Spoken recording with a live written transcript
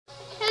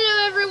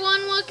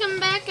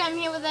back. I'm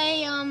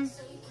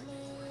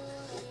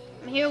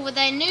here with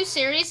a new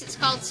series. It's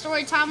called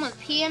Story Time with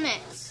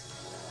PMX.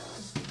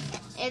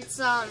 It's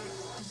a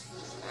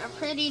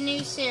pretty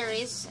new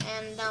series,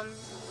 and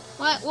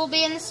what will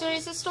be in the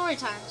series of story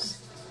times.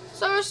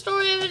 So our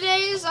story of the day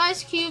is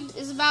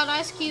about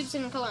ice cubes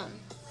in Cologne.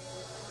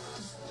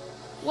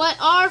 What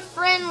our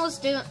friend was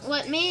doing,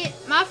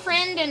 my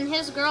friend and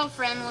his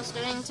girlfriend was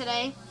doing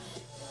today.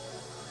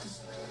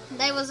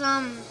 They was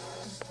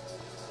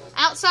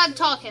outside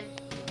talking,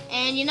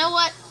 and you know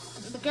what?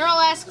 The girl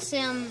asks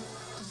him,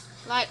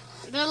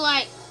 they're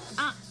like,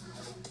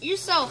 "You're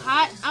so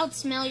hot, I would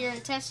smell your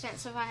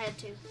intestines if I had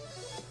to."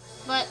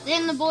 But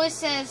then the boy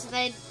says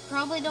they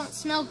probably don't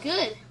smell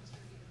good.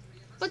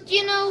 But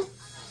you know,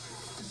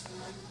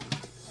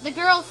 the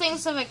girl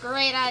thinks of a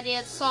great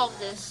idea to solve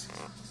this.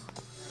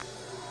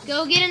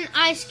 Go get an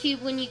ice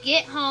cube when you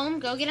get home.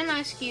 Go get an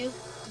ice cube.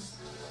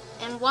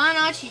 And why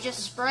not you just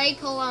spray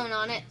cologne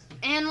on it?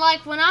 And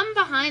like when I'm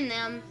behind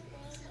them,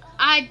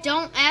 I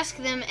don't ask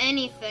them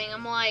anything.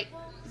 I'm like,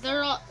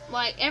 they're all,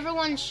 like,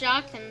 everyone's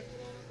shocked, and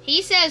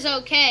he says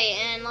okay.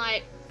 And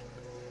like,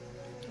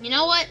 you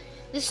know what?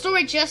 The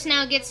story just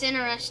now gets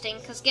interesting,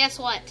 because guess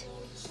what?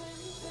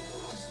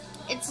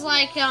 It's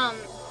like,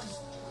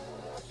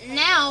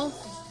 now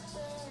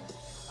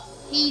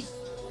he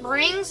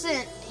brings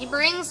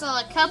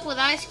a cup with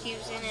ice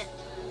cubes in it,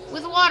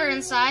 with water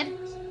inside,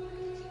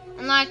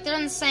 and like they're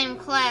in the same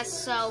class,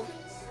 so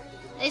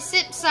they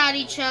sit beside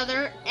each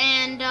other,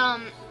 and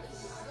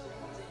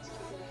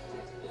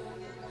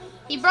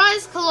he brought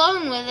his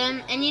cologne with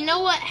him, and you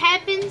know what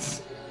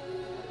happens?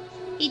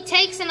 He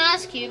takes an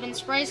ice cube and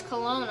sprays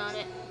cologne on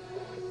it,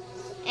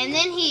 and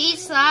then he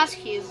eats the ice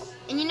cube,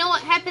 and you know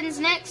what happens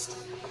next?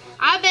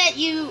 I bet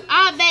you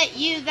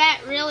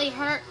that really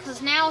hurt,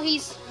 because now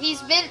he's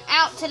been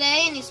out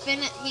today, and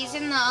he's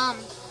in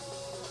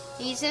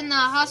the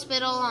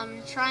hospital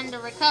trying to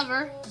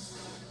recover.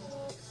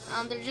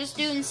 They're just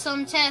doing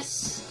some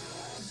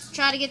tests to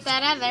try to get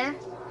that out of there.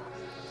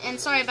 And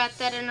sorry about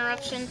that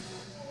interruption.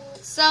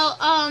 So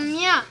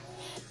yeah.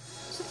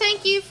 So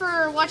thank you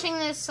for watching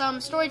this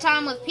story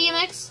time with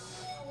PMX.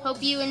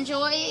 Hope you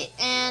enjoy.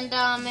 And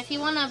if you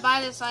want to buy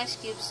this ice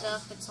cube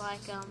stuff, it's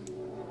like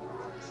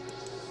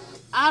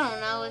I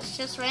don't know, it's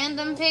just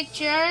random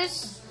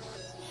pictures.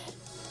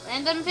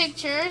 Random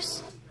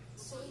pictures.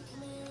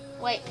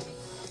 Wait.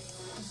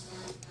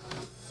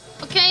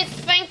 Okay,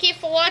 thank you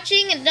for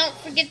watching, and don't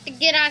forget to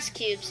get ice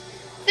cubes.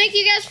 Thank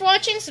you guys for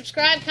watching.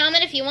 Subscribe,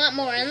 comment if you want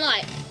more, and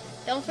like.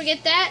 Don't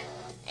forget that.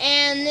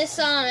 And this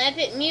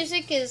epic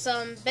music is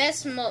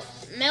Best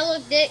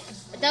Melodic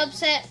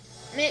Dubstep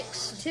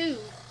Mix 2.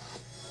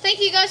 Thank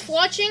you guys for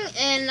watching,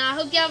 and I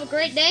hope you have a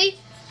great day.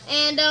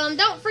 And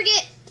don't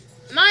forget,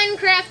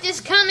 Minecraft is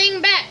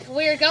coming back.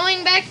 We're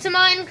going back to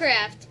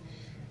Minecraft.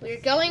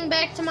 We're going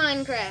back to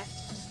Minecraft.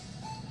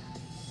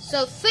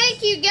 So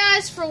thank you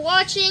guys for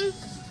watching.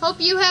 Hope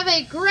you have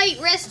a great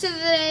rest of the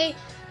day.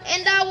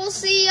 And I will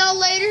see y'all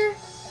later.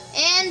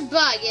 And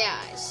bye,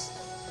 guys.